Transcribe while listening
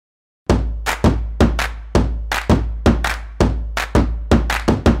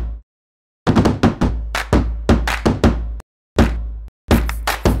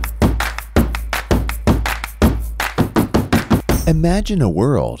Imagine a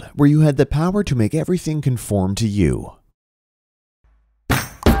world where you had the power to make everything conform to you.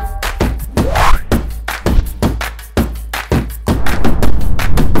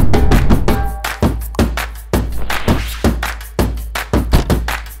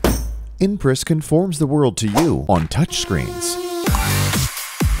 Inpris conforms the world to you on touchscreens.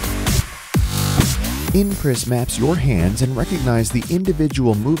 Inpris maps your hands and recognizes the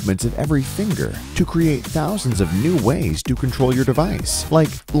individual movements of every finger to create thousands of new ways to control your device, like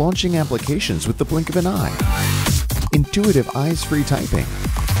launching applications with the blink of an eye, intuitive eyes-free typing,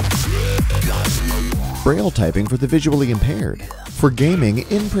 braille typing for the visually impaired. For gaming,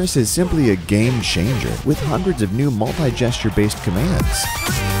 Inpris is simply a game changer with hundreds of new multi-gesture-based commands.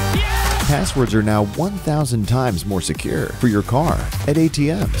 Passwords are now 1,000 times more secure for your car, at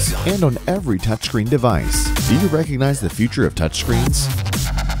ATMs, and on every touchscreen device. Do you recognize the future of touchscreens?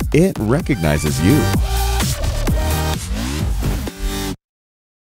 It recognizes you.